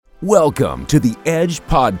Welcome to the Edge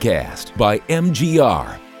Podcast by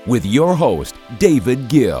MGR with your host, David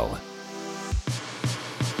Gill.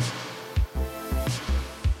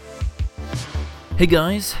 Hey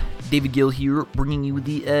guys, David Gill here, bringing you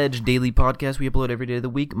the Edge Daily Podcast. We upload every day of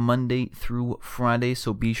the week, Monday through Friday,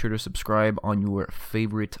 so be sure to subscribe on your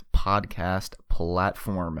favorite podcast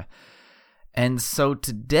platform. And so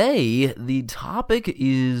today, the topic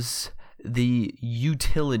is the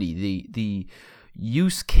utility, the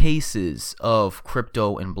use cases of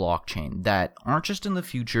crypto and blockchain that aren't just in the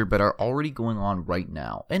future, but are already going on right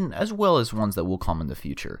now, and as well as ones that will come in the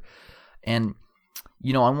future. And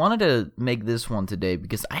I wanted to make this one today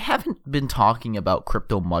because I haven't been talking about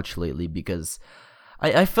crypto much lately because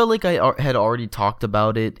I felt like I had already talked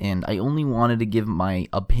about it, and I only wanted to give my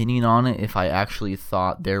opinion on it if I actually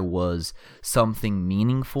thought there was something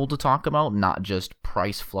meaningful to talk about, not just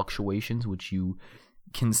price fluctuations, which you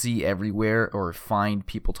can see everywhere or find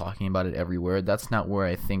people talking about it everywhere. That's not where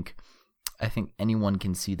I think anyone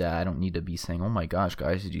can see that. I don't need to be saying, oh my gosh,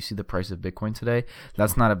 guys, did you see the price of Bitcoin today?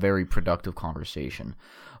 That's not a very productive conversation.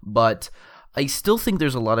 But I still think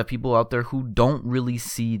there's a lot of people out there who don't really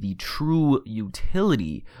see the true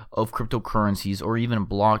utility of cryptocurrencies or even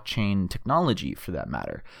blockchain technology for that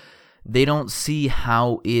matter. They don't see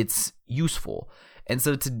how it's useful. And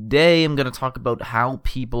so today I'm going to talk about how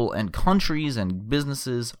people and countries and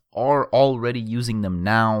businesses are already using them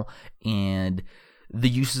now and the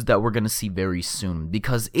uses that we're going to see very soon,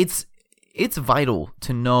 because it's vital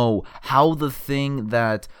to know how the thing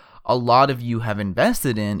that a lot of you have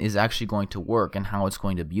invested in is actually going to work and how it's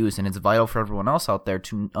going to be used. And it's vital for everyone else out there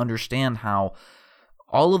to understand how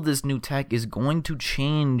all of this new tech is going to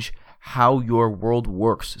change how your world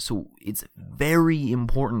works. So it's very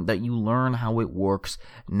important that you learn how it works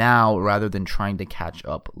now rather than trying to catch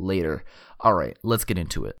up later. All right, let's get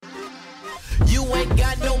into it. You ain't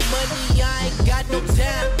got no money, I ain't got no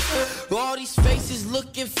time. All these faces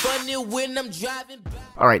looking funny when I'm driving by.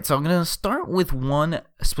 All right, so I'm going to start with one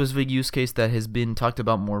specific use case that has been talked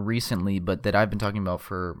about more recently, but that I've been talking about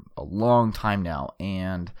for a long time now,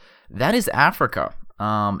 and that is Africa.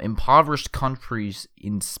 Impoverished countries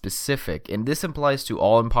in specific, and this applies to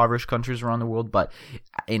all impoverished countries around the world, but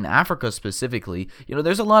in Africa specifically,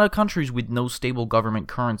 there's a lot of countries with no stable government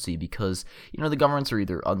currency because, the governments are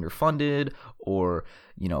either underfunded or,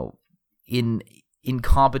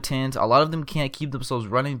 incompetent. A lot of them can't keep themselves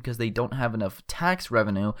running because they don't have enough tax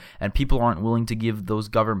revenue, and people aren't willing to give those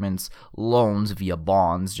governments loans via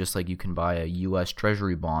bonds, just like you can buy a U.S.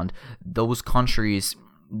 Treasury bond. Those countries,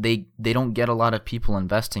 they don't get a lot of people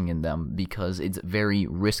investing in them because it's very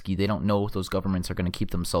risky. They don't know if those governments are going to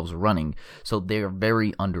keep themselves running. So they're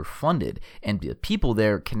very underfunded, and the people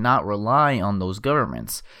there cannot rely on those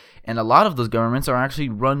governments. And a lot of those governments are actually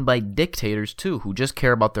run by dictators too, who just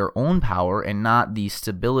care about their own power and not the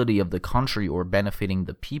stability of the country or benefiting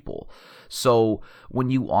the people. So when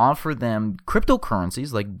you offer them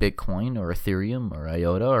cryptocurrencies like Bitcoin or Ethereum or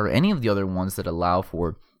IOTA or any of the other ones that allow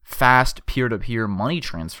for fast peer-to-peer money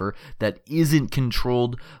transfer that isn't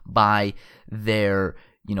controlled by their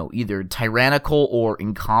either tyrannical or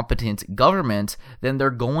incompetent government, then they're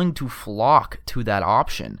going to flock to that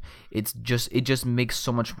option. It just makes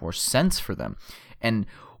so much more sense for them. And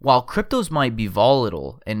while cryptos might be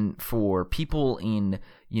volatile, and for people in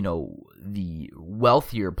the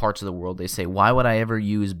wealthier parts of the world, they say, why would I ever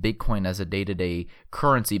use Bitcoin as a day-to-day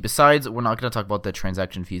currency? Besides, we're not going to talk about the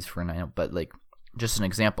transaction fees for now, but just an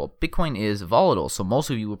example, Bitcoin is volatile, so most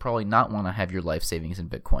of you would probably not want to have your life savings in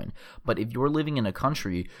Bitcoin. But if you're living in a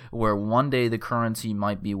country where one day the currency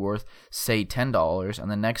might be worth, say, $10,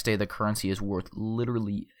 and the next day the currency is worth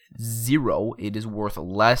literally zero, it is worth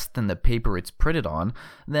less than the paper it's printed on,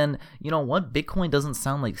 then you know what? Bitcoin doesn't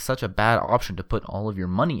sound like such a bad option to put all of your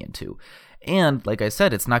money into. And like I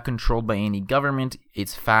said, it's not controlled by any government,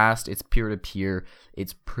 it's fast, it's peer-to-peer,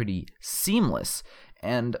 it's pretty seamless.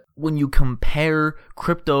 And when you compare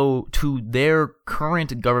crypto to their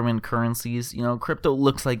current government currencies, crypto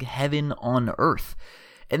looks like heaven on earth.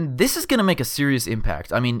 And this is going to make a serious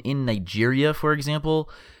impact. I mean, in Nigeria, for example,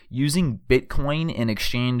 using Bitcoin in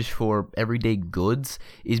exchange for everyday goods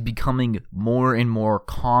is becoming more and more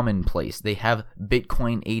commonplace. They have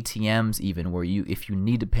Bitcoin ATMs even where if you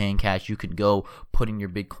need to pay in cash, you could go put in your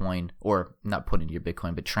Bitcoin, or not put in your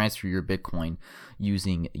Bitcoin, but transfer your Bitcoin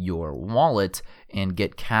using your wallet, and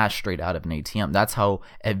get cash straight out of an ATM. That's how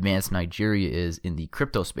advanced Nigeria is in the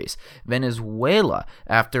crypto space. Venezuela,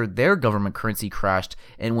 after their government currency crashed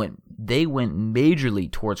they went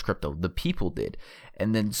majorly towards crypto. The people did.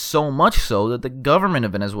 And then so much so that the government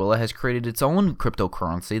of Venezuela has created its own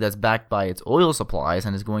cryptocurrency that's backed by its oil supplies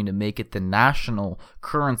and is going to make it the national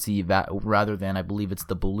currency rather than, I believe it's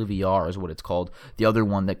the Bolivar is what it's called, the other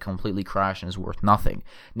one that completely crashed and is worth nothing.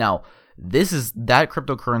 Now, that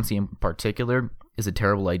cryptocurrency in particular is a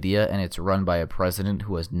terrible idea, and it's run by a president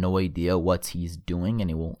who has no idea what he's doing, and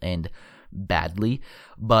it will end badly.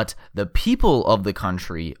 But the people of the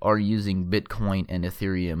country are using Bitcoin and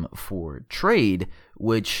Ethereum for trade,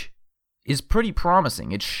 which is pretty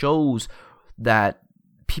promising. It shows that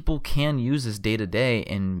people can use this day to day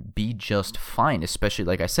and be just fine, especially,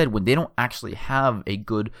 like I said, when they don't actually have a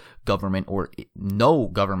good government or no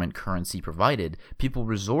government currency provided. People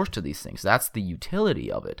resort to these things. That's the utility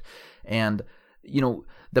of it. And,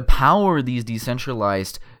 the power of these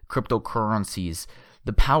decentralized cryptocurrencies,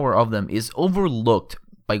 the power of them is overlooked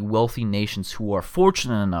by wealthy nations who are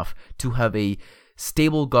fortunate enough to have a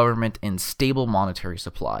stable government and stable monetary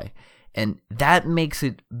supply. And that makes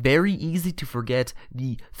it very easy to forget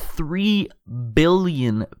the 3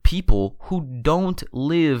 billion people who don't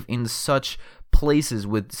live in such places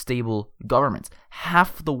with stable governments.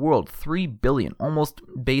 Half the world, 3 billion, almost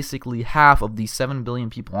basically half of the 7 billion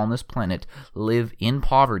people on this planet live in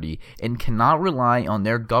poverty and cannot rely on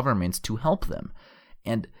their governments to help them.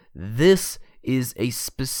 And this is a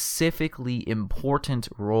specifically important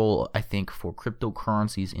role, I think, for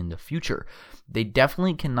cryptocurrencies in the future. They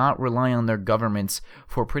definitely cannot rely on their governments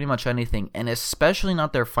for pretty much anything, and especially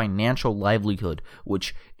not their financial livelihood,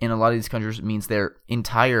 which in a lot of these countries means their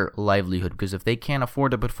entire livelihood, because if they can't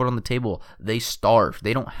afford to put food on the table, they starve.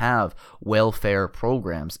 They don't have welfare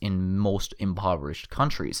programs in most impoverished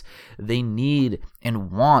countries. They need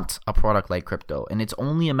and want a product like crypto, and it's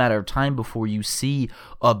only a matter of time before you see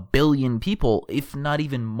 1 billion people, if not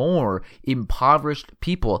even more, impoverished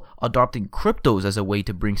people adopting cryptos as a way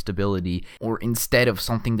to bring stability, or instead of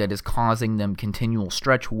something that is causing them continual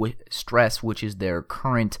stress, which is their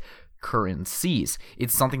current currencies.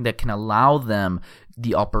 It's something that can allow them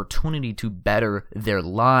the opportunity to better their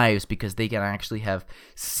lives because they can actually have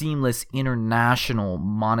seamless international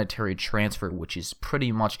monetary transfer, which is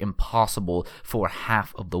pretty much impossible for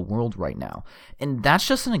half of the world right now. And that's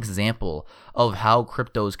just an example of how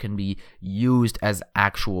cryptos can be used as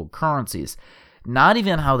actual currencies. Not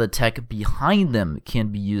even how the tech behind them can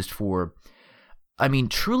be used for,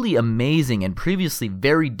 truly amazing and previously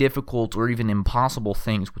very difficult or even impossible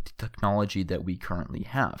things with the technology that we currently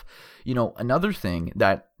have. Another thing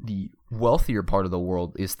that the wealthier part of the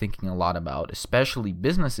world is thinking a lot about, especially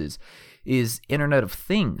businesses, is Internet of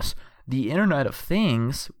Things. The Internet of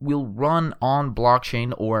Things will run on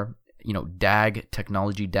blockchain or DAG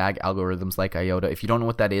technology, DAG algorithms like IOTA. If you don't know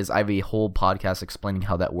what that is, I have a whole podcast explaining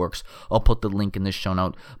how that works. I'll put the link in the show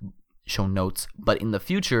notes. But in the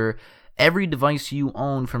future, every device you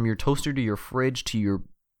own, from your toaster to your fridge to your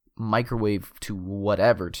microwave to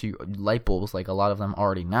whatever, to your light bulbs, like a lot of them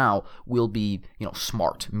already now, will be,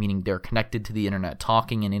 smart, meaning they're connected to the internet,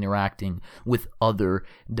 talking and interacting with other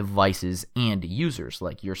devices and users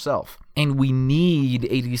like yourself. And we need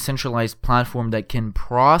a decentralized platform that can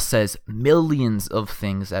process millions of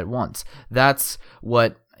things at once. That's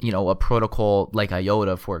what a protocol like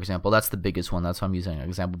IOTA, for example, that's the biggest one. That's why I'm using an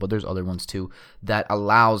example, but there's other ones too that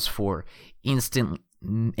allows for instant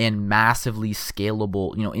and massively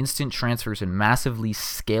scalable, instant transfers and massively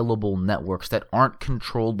scalable networks that aren't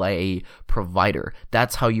controlled by a provider.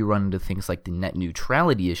 That's how you run into things like the net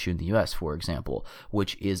neutrality issue in the US, for example,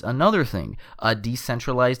 which is another thing. A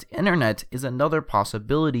decentralized internet is another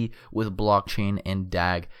possibility with blockchain and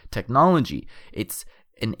DAG technology. It's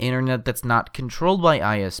an internet that's not controlled by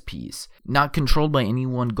ISPs, not controlled by any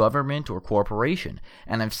one government or corporation.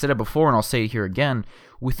 And I've said it before, and I'll say it here again,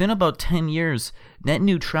 within about 10 years, net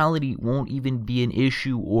neutrality won't even be an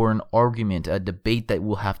issue or an argument, a debate that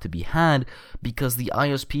will have to be had, because the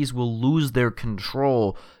ISPs will lose their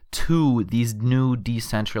control to these new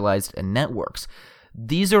decentralized networks.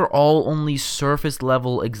 These are all only surface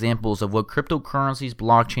level examples of what cryptocurrencies,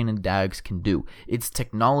 blockchain, and DAGs can do. It's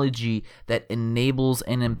technology that enables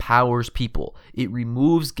and empowers people. It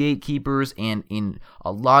removes gatekeepers, and in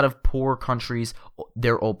a lot of poor countries,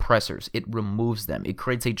 their oppressors. It removes them. It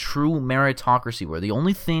creates a true meritocracy where the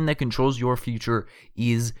only thing that controls your future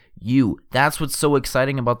is you. That's what's so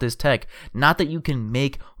exciting about this tech. Not that you can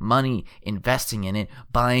make money investing in it,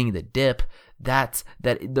 buying the dip.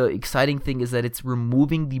 The exciting thing is that it's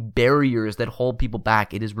removing the barriers that hold people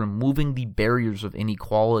back. It is removing the barriers of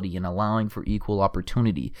inequality and allowing for equal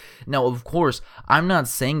opportunity. Now, of course, I'm not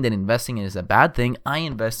saying that investing in it is a bad thing. I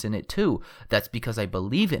invest in it too. That's because I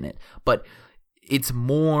believe in it. But it's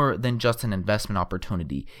more than just an investment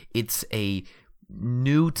opportunity. It's a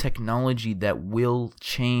new technology that will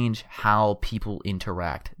change how people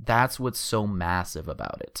interact. That's what's so massive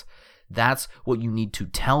about it. That's what you need to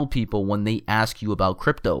tell people when they ask you about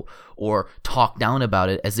crypto or talk down about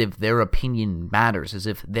it as if their opinion matters, as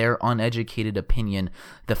if their uneducated opinion,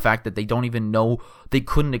 the fact that they don't even know, they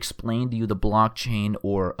couldn't explain to you the blockchain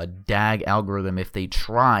or a DAG algorithm if they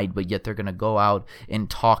tried, but yet they're going to go out and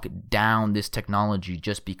talk down this technology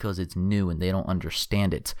just because it's new and they don't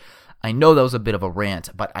understand it. I know that was a bit of a rant,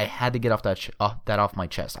 but I had to get that off my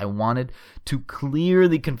chest. I wanted to clear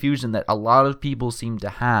the confusion that a lot of people seem to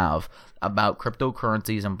have about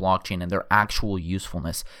cryptocurrencies and blockchain and their actual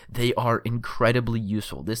usefulness. They are incredibly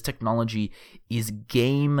useful. This technology is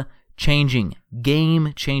game-changing.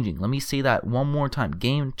 Game-changing. Let me say that one more time.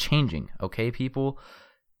 Game-changing. Okay, people?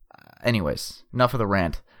 Anyways, enough of the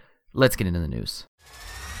rant. Let's get into the news.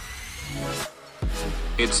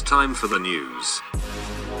 It's time for the news.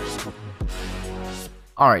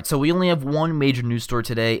 Alright, so we only have one major news story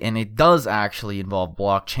today, and it does actually involve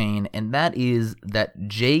blockchain, and that is that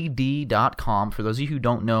JD.com, for those of you who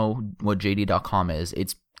don't know what JD.com is,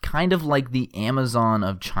 it's kind of like the Amazon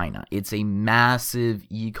of China. It's a massive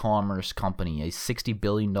e-commerce company, a $60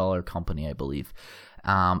 billion company, I believe.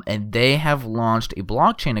 And they have launched a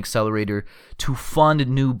blockchain accelerator to fund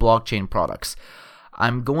new blockchain products.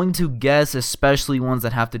 I'm going to guess especially ones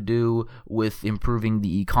that have to do with improving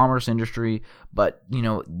the e-commerce industry, but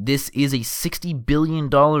this is a $60 billion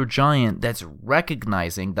giant that's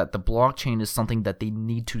recognizing that the blockchain is something that they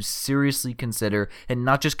need to seriously consider, and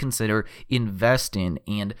not just consider, invest in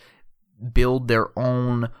and build their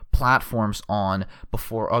own platforms on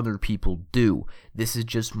before other people do. This is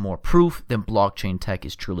just more proof that blockchain tech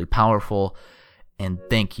is truly powerful, and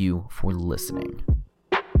thank you for listening.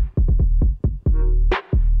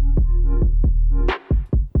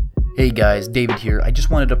 Hey guys, David here. I just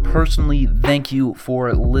wanted to personally thank you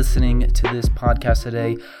for listening to this podcast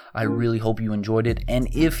today. I really hope you enjoyed it, and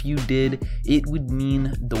if you did, it would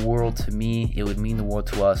mean the world to me. It would mean the world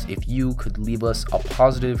to us if you could leave us a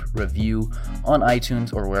positive review on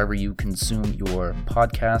iTunes or wherever you consume your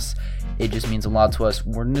podcasts. It just means a lot to us.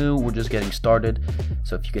 We're new, we're just getting started,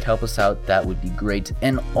 so if you could help us out, that would be great.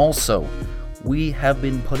 And also, we have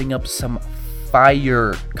been putting up some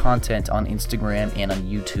fire content on Instagram and on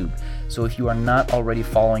YouTube. So if you are not already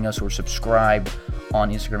following us or subscribed on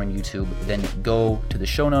Instagram and YouTube, then go to the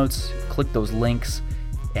show notes, click those links,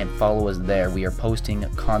 and follow us there. We are posting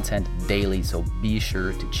content daily, so be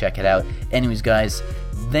sure to check it out. Anyways, guys,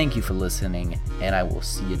 thank you for listening, and I will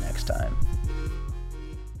see you next time.